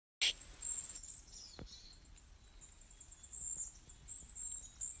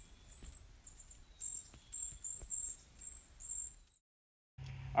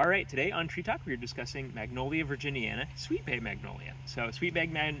All right, today on Tree Talk, we're discussing Magnolia virginiana, Sweetbay Magnolia. So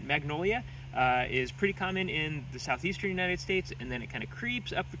Sweetbay Magnolia is pretty common in the southeastern United States, and then it kind of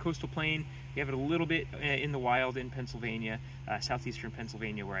creeps up the coastal plain. We have it a little bit in the wild in Pennsylvania, southeastern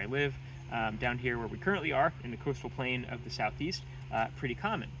Pennsylvania where I live. Down here where we currently are, in the coastal plain of the southeast, pretty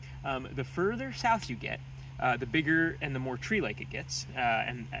common. The further south you get, the bigger and the more tree-like it gets,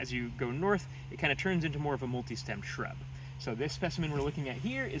 and as you go north, it kind of turns into more of a multi-stemmed shrub. So this specimen we're looking at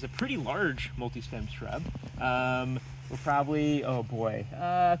here is a pretty large multi-stemmed shrub. We're probably, oh boy,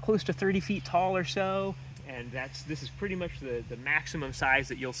 close to 30 feet tall or so, and this is pretty much the maximum size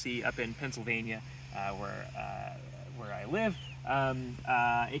that you'll see up in Pennsylvania, where I live.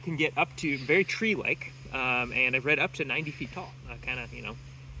 It can get up to very tree-like, and I've read up to 90 feet tall, kind of, you know,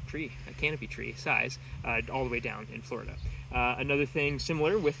 a canopy tree size, all the way down in Florida. Another thing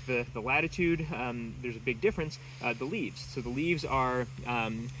similar with the latitude, there's a big difference, the leaves. So the leaves are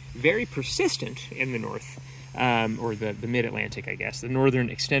very persistent in the north, or the mid-Atlantic, I guess, the northern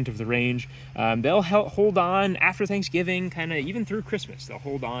extent of the range. They'll hold on after Thanksgiving, kind of even through Christmas. They'll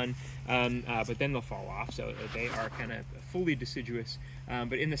hold on, but then they'll fall off. So they are kind of fully deciduous.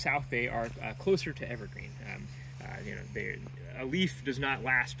 But in the south, they are closer to evergreen. You know, a leaf does not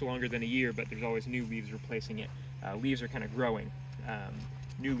last longer than a year, but there's always new leaves replacing it. Leaves are kind of growing.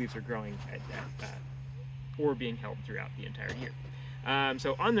 New leaves are growing or being held throughout the entire year.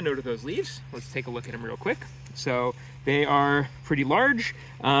 So on the note of those leaves, let's take a look at them real quick. So they are pretty large,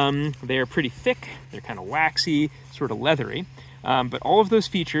 they are pretty thick, they're kind of waxy, sort of leathery. But all of those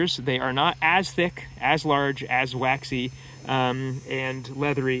features, they are not as thick, as large, as waxy, and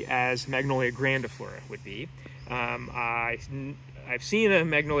leathery as Magnolia grandiflora would be. I've seen a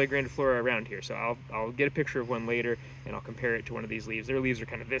Magnolia grandiflora around here, so I'll get a picture of one later and I'll compare it to one of these leaves. Their leaves are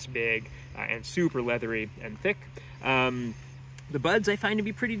kind of this big and super leathery and thick. The buds I find to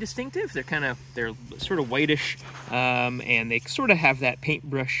be pretty distinctive. They're sort of whitish, and they sort of have that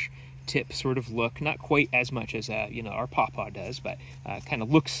paintbrush tip sort of look, not quite as much as you know, our pawpaw does, but kind of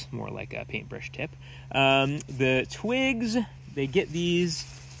looks more like a paintbrush tip. The twigs, they get these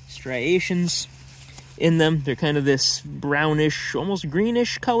striations in them. They're kind of this brownish, almost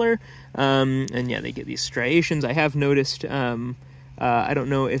greenish color, and yeah, they get these striations. I have noticed, I don't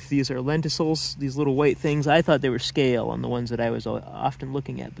know if these are lenticels, these little white things. I thought they were scale on the ones that I was often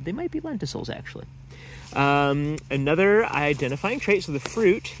looking at, but they might be lenticels actually. Another identifying trait, so the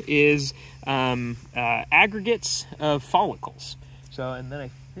fruit is aggregates of follicles. So, and then I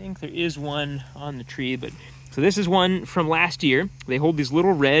think there is one on the tree, but so this is one from last year. They hold these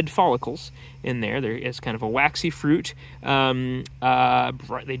little red follicles in there. It's kind of a waxy fruit. They're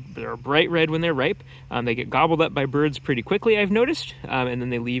bright red when they're ripe. They get gobbled up by birds pretty quickly, I've noticed, and then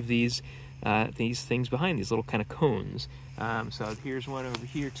they leave these things behind, these little kind of cones. So here's one over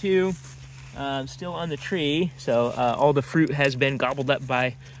here too, still on the tree. So all the fruit has been gobbled up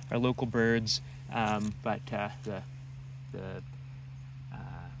by our local birds, but the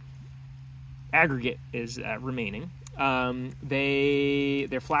aggregate is remaining.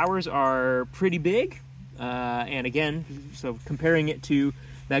 Their flowers are pretty big, and again, so comparing it to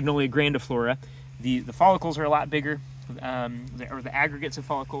Magnolia grandiflora, the follicles are a lot bigger, or the aggregates of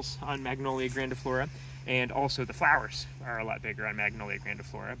follicles on Magnolia grandiflora, and also the flowers are a lot bigger on Magnolia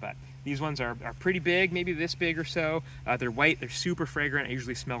grandiflora, but these ones are pretty big, maybe this big or so. They're white, they're super fragrant. I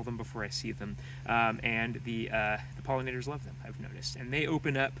usually smell them before I see them, and the pollinators love them, I've noticed, and they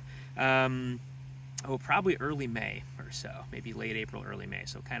open up probably early May or so, maybe late April, early May,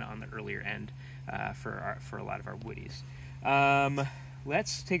 so kind of on the earlier end for a lot of our woodies.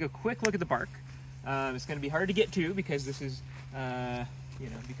 Let's take a quick look at the bark. It's going to be hard to get to because this is, you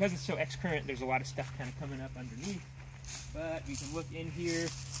know, because it's so excurrent, there's a lot of stuff kind of coming up underneath. But you can look in here,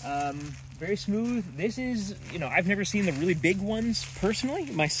 very smooth. This is, you know, I've never seen the really big ones personally,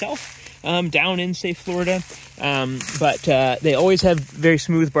 myself, down in, say, Florida. But they always have very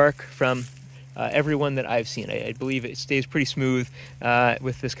smooth bark from every one that I've seen. I believe it stays pretty smooth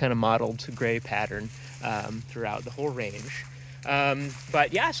with this kind of mottled gray pattern throughout the whole range.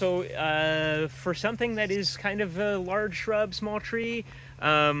 But yeah, so for something that is kind of a large shrub, small tree,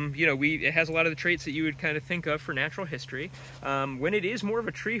 you know, it has a lot of the traits that you would kind of think of for natural history. When it is more of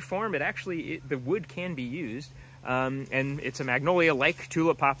a tree form, the wood can be used. And it's a magnolia like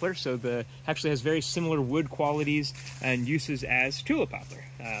tulip poplar, so actually has very similar wood qualities and uses as tulip poplar,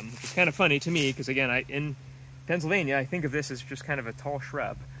 which is kind of funny to me because, again, in Pennsylvania, I think of this as just kind of a tall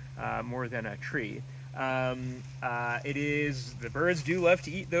shrub more than a tree. The birds do love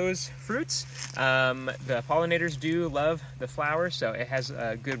to eat those fruits. The pollinators do love the flowers, so it has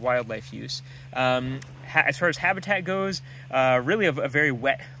a good wildlife use. As far as habitat goes, really a very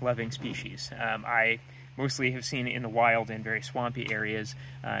wet-loving species. I mostly have seen it in the wild in very swampy areas,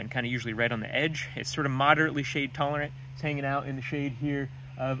 and kind of usually right on the edge. It's sort of moderately shade tolerant. It's hanging out in the shade here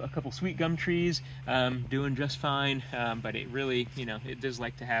of a couple sweet gum trees, doing just fine, but it really, it does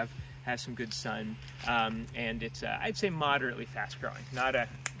like to have some good sun, and it's I'd say moderately fast growing. Not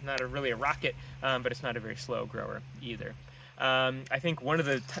really a rocket, but it's not a very slow grower either. I think one of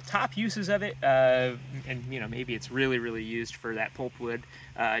the top uses of it, and maybe it's really used for that pulpwood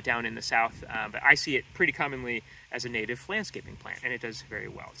down in the south, but I see it pretty commonly as a native landscaping plant, and it does very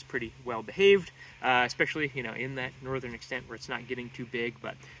well. It's pretty well behaved, especially in that northern extent where it's not getting too big,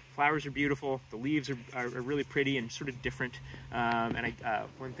 but flowers are beautiful, the leaves are really pretty and sort of different, and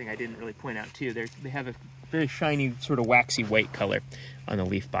one thing I didn't really point out too, they have a very shiny sort of waxy white color on the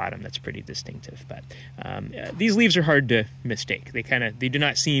leaf bottom that's pretty distinctive. But these leaves are hard to mistake. They do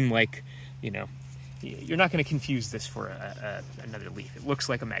not seem like, you're not going to confuse this for another leaf. It looks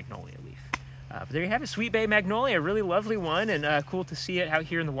like a magnolia leaf. But there you have it, Sweetbay Magnolia, a really lovely one, and cool to see it out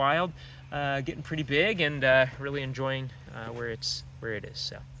here in the wild, getting pretty big, and really enjoying where it is.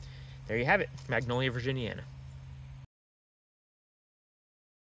 So there you have it, Magnolia virginiana.